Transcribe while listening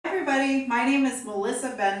everybody, my name is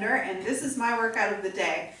Melissa Bender and this is my workout of the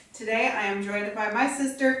day. Today I am joined by my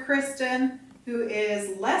sister Kristen, who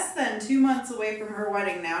is less than 2 months away from her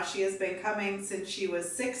wedding now. She has been coming since she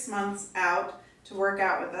was 6 months out to work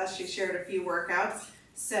out with us. She shared a few workouts,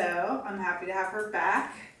 so I'm happy to have her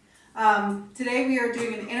back. Today we are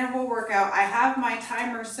doing an interval workout. I have my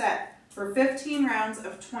timer set for 15 rounds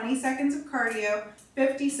of 20 seconds of cardio,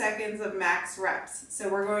 50 seconds of max reps. So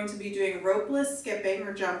we're going to be doing ropeless skipping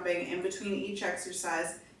or jumping in between each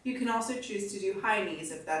exercise. You can also choose to do high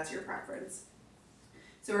knees if that's your preference.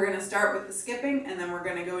 So we're going to start with the skipping and then we're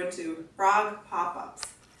going to go into frog pop-ups.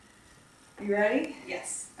 You ready?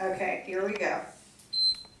 Yes. Okay, here we go.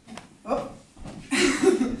 Oh,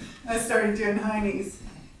 I started doing high knees.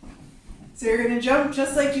 So you're going to jump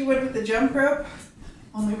just like you would with the jump rope,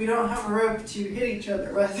 only we don't have a rope to hit each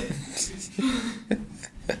other with.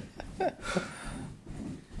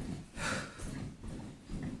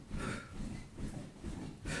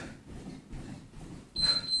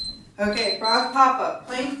 Okay, frog pop-up,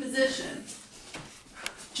 plank position.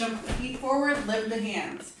 Jump the feet forward, lift the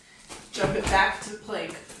hands. Jump it back to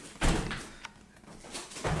plank.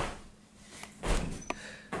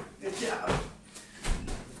 Good job.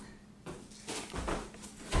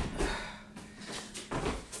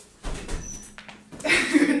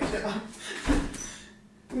 Good job.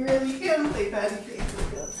 You really can play patty cake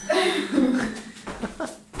with us.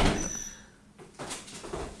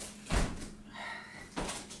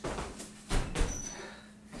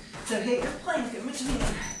 So hit your plank in between.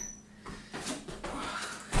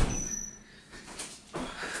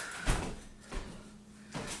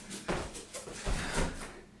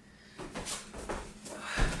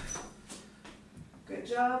 Good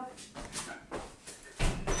job.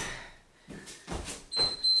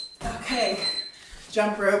 Okay,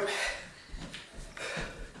 jump rope.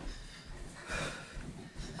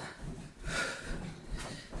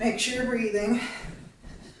 Make sure you're breathing.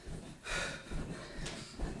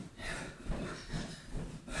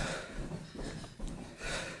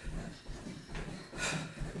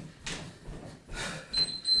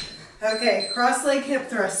 Okay, cross leg hip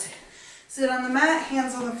thrust. Sit on the mat,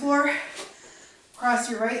 hands on the floor. Cross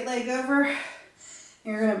your right leg over.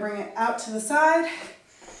 You're going to bring it out to the side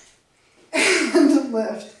and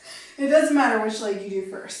lift. It doesn't matter which leg you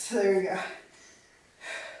do first. So there you go.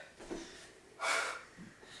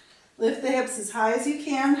 Lift the hips as high as you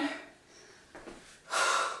can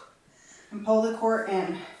and pull the core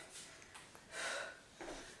in.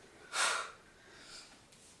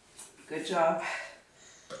 Good job.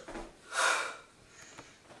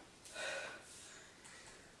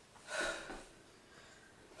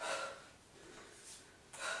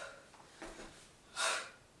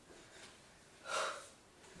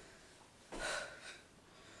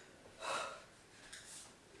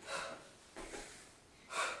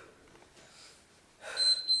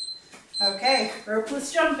 Okay,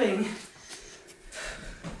 ropeless jumping.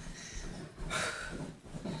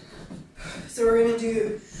 So we're going to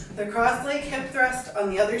do the cross leg hip thrust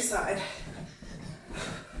on the other side.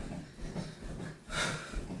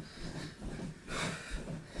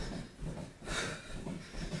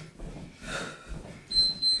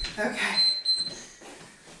 Okay,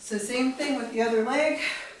 so same thing with the other leg.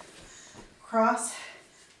 Cross,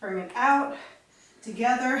 bring it out,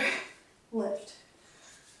 together, lift.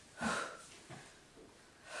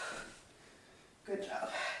 Good job.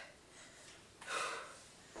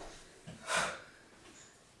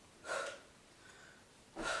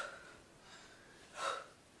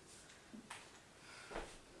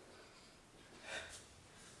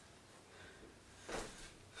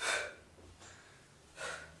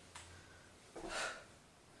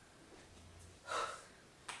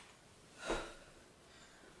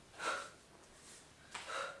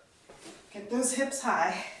 Get those hips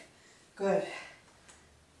high. Good.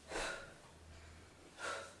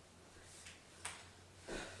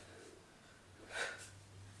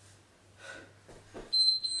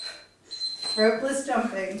 Ropeless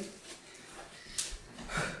jumping.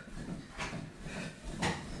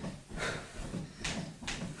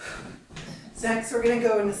 So next we're going to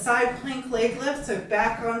go into side plank leg lift, so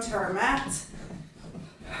back onto our mat.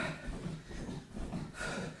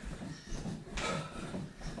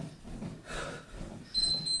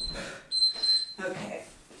 Okay,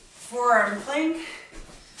 forearm plank.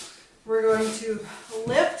 We're going to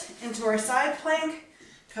lift into our side plank,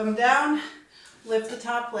 come down, lift the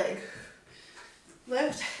top leg.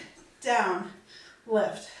 Lift, down,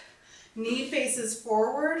 lift. Knee faces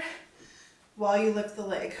forward while you lift the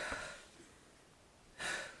leg.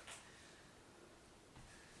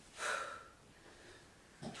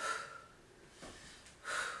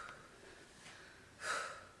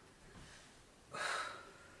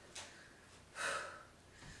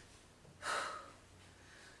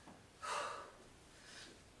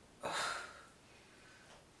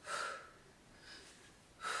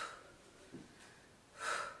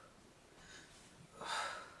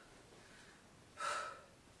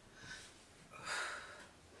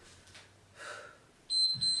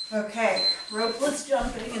 Okay, ropeless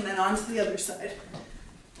jumping and then onto the other side.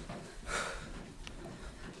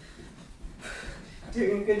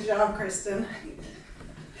 Doing a good job, Kristen.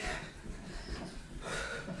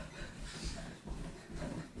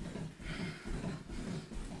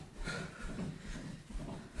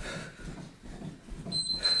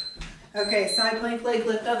 Okay, side plank, leg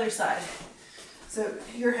lift, other side. So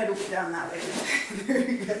your head will be down that way.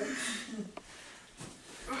 Very good.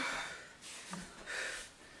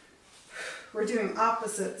 We're doing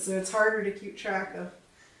opposite, so it's harder to keep track of.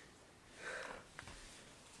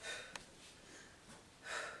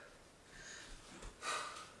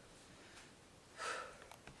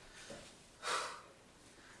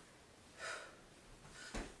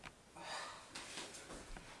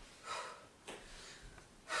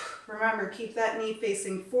 Remember, keep that knee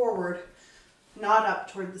facing forward, not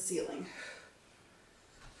up toward the ceiling.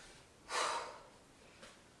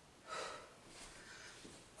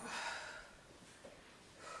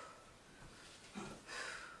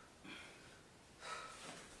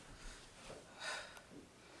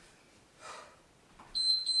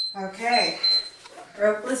 Okay,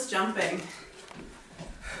 ropeless jumping.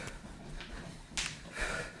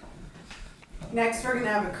 Next, we're going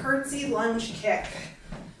to have a curtsy lunge kick.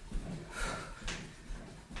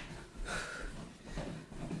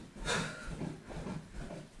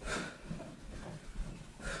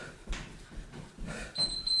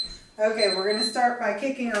 Okay, we're going to start by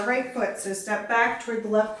kicking our right foot. So step back toward the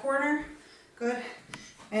left corner. Good.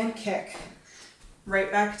 And kick.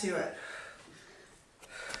 Right back to it.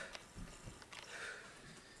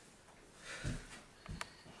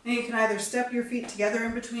 And you can either step your feet together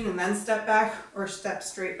in between and then step back, or step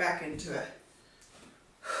straight back into it.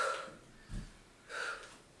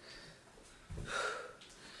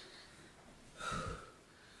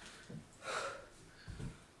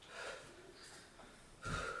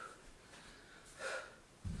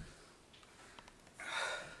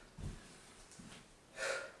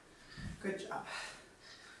 Good job.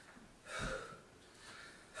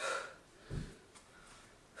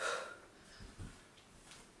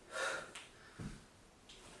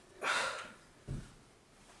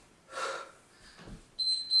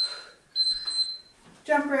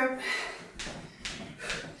 Jump rope.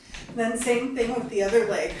 Then same thing with the other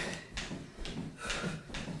leg.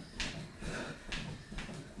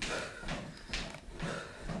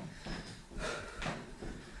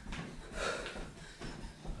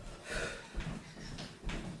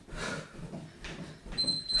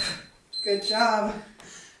 Good job.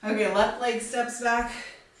 Okay, left leg steps back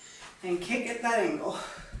and kick at that angle.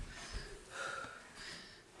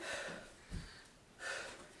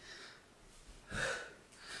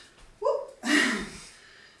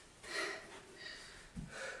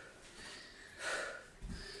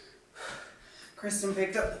 Kristen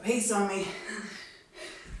picked up the pace on me.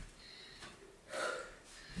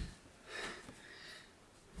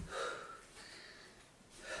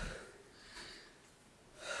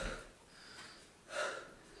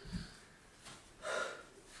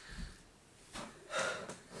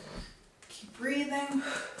 Keep breathing.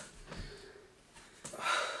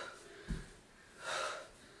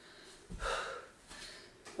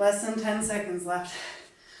 Less than 10 seconds left.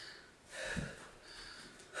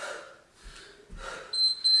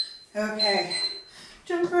 Okay,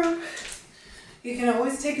 jump rope. You can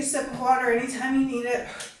always take a sip of water anytime you need it,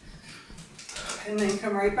 and then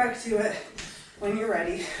come right back to it when you're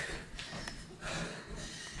ready.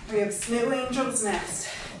 We have snow angels next.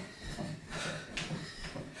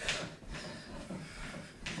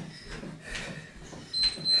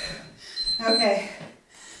 Okay,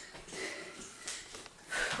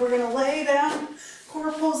 we're gonna lay down,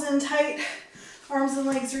 core pulls in tight, arms and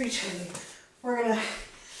legs reach. We're gonna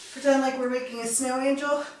pretend like we're making a snow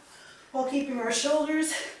angel while keeping our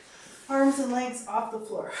shoulders, arms and legs off the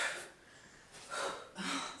floor.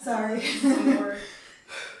 Sorry.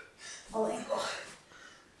 I'll ankle.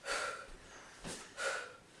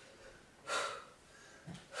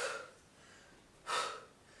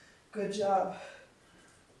 Good job.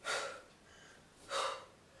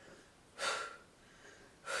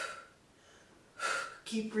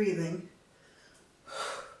 Keep breathing.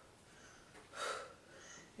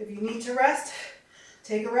 If you need to rest,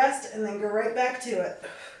 take a rest and then go right back to it.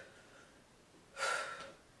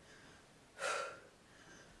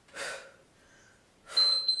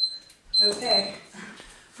 Okay,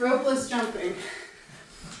 ropeless jumping.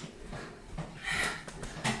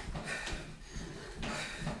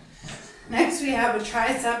 Next we have a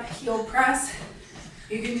tricep heel press.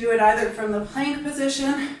 You can do it either from the plank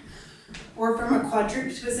position or from a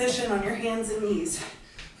quadruped position on your hands and knees.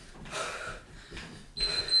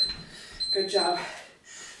 Good job.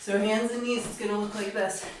 So hands and knees, it's gonna look like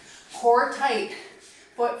this. Core tight,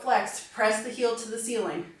 foot flexed, press the heel to the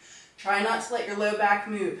ceiling. Try not to let your low back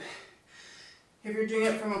move. If you're doing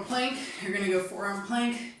it from a plank, you're gonna go forearm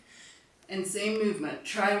plank and same movement.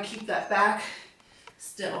 Try and keep that back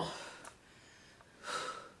still.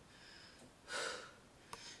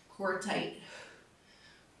 Core tight.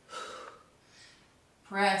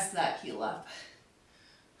 Press that heel up.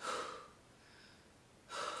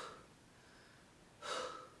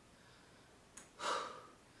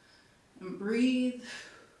 And breathe.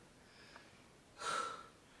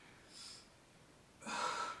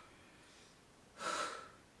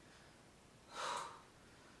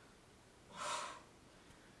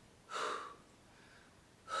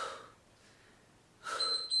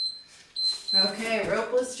 Okay,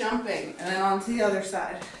 ropeless jumping, and then on to the other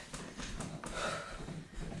side.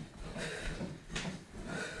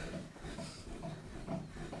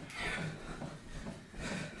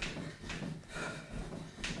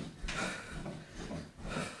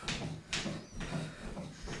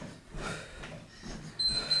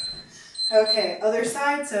 Okay, other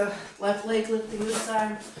side, so left leg lifting this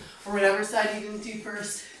side, or whatever side you didn't do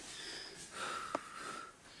first.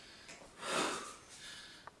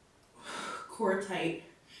 Core tight.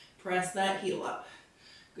 Press that heel up.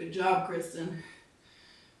 Good job, Kristen.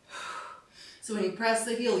 So when you press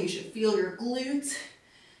the heel, you should feel your glutes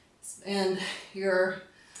and your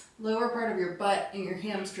lower part of your butt and your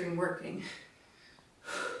hamstring working.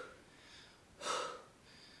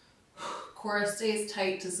 Core stays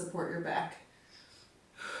tight to support your back.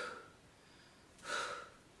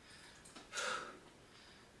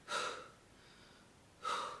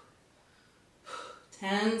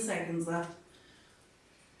 10 seconds left.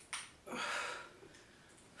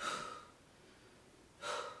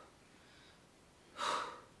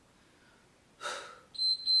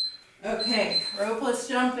 Okay, ropeless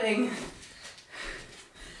jumping.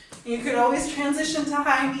 You could always transition to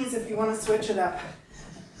high knees if you want to switch it up.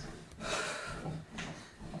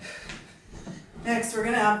 Next, we're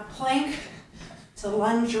going to have plank to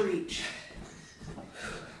lunge reach.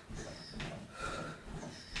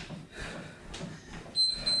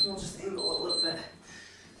 We'll just angle a little bit.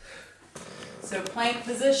 So plank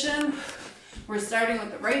position, we're starting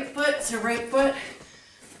with the right foot, so right foot,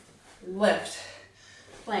 lift,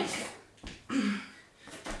 plank,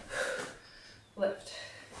 lift.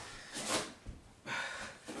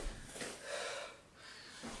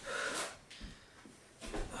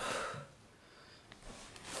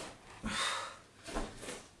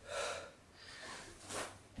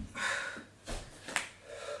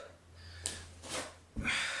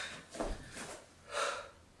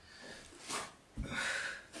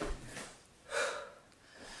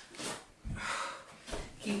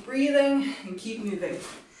 Keep breathing and keep moving.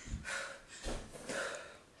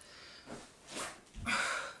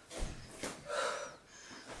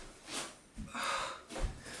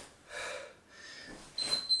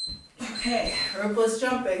 Okay, ropeless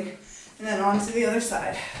jumping, and then on to the other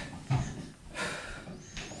side.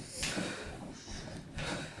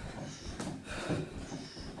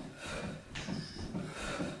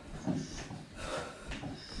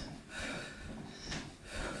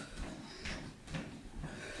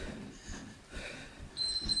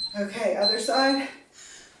 Okay, other side.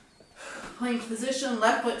 Plank position,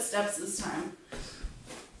 left foot steps this time.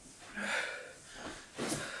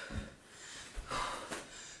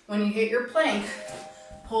 When you hit your plank,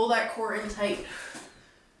 pull that core in tight.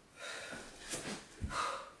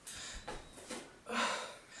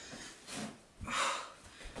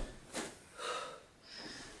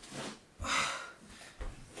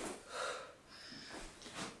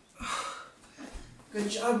 Good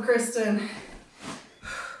job, Kristen.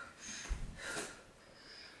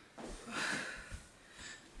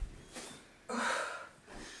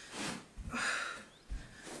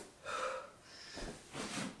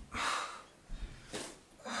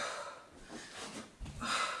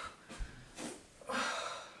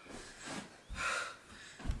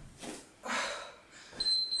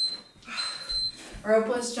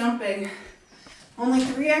 Ropeless jumping. Only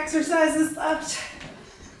 3 exercises left.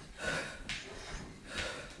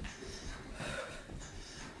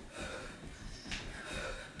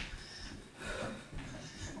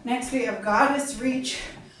 Next we have goddess reach,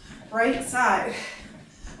 right side.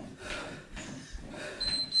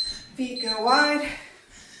 Feet go wide,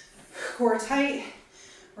 core tight.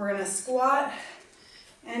 We're gonna squat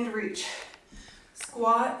and reach.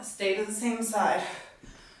 Squat, stay to the same side.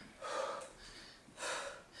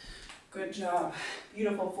 Good job.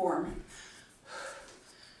 Beautiful form.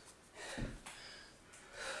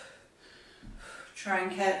 Try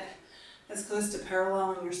and get as close to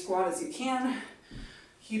paralleling your squat as you can,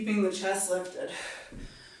 keeping the chest lifted.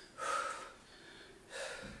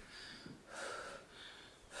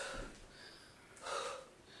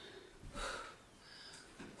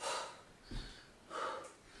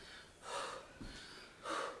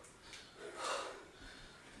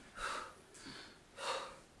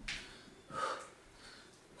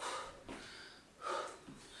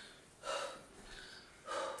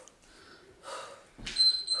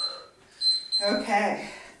 Okay,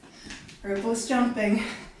 ropeless jumping,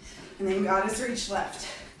 and then goddess reach left.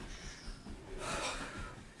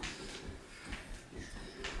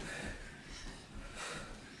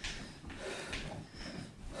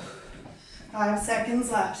 5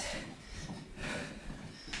 seconds left.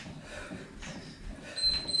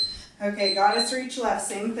 Okay, goddess reach left,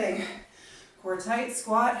 same thing. Core tight,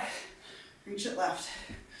 squat, reach it left.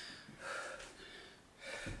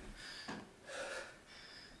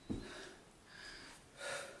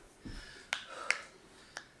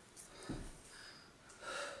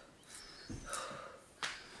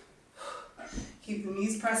 Keep the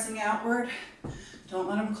knees pressing outward. Don't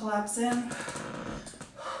let them collapse in.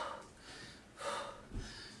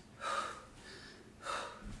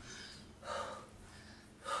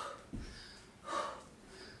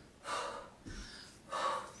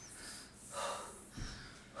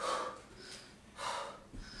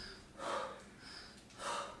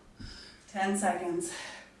 Ten seconds.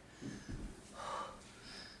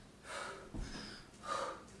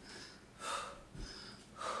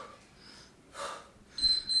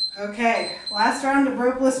 Okay, last round of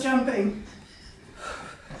ropeless jumping.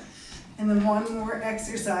 And then one more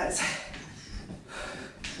exercise.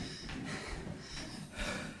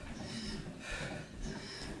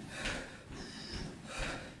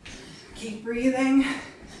 Keep breathing.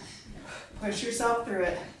 Push yourself through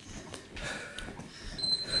it.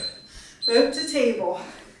 Boat to table.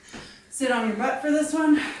 Sit on your butt for this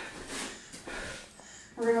one.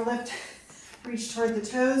 We're gonna lift, reach toward the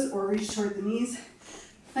toes or reach toward the knees.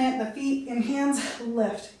 Plant the feet and hands,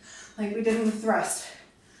 lift, like we did in the thrust.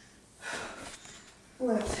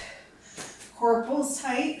 Lift. Core pulls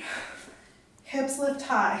tight, hips lift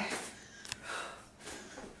high.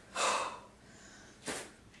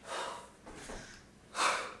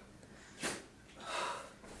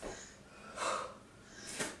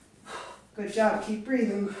 Good job, keep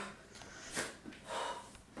breathing.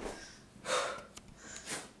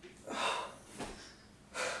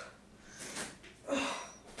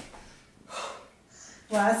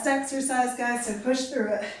 Last exercise, guys, so push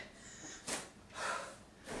through it.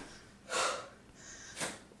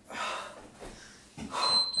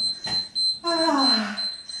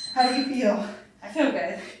 How do you feel? I feel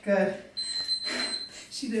good. Good.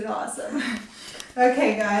 She did awesome.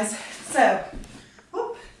 Okay, guys, so,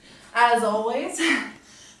 as always,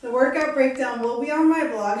 the workout breakdown will be on my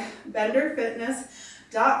blog,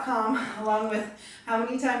 benderfitness.com, along with how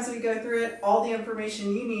many times we go through it, all the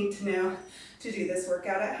information you need to know to do this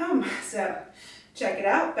workout at home. So check it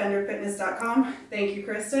out, benderfitness.com. Thank you,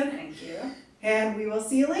 Kristen. Thank you. And we will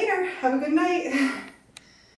see you later. Have a good night.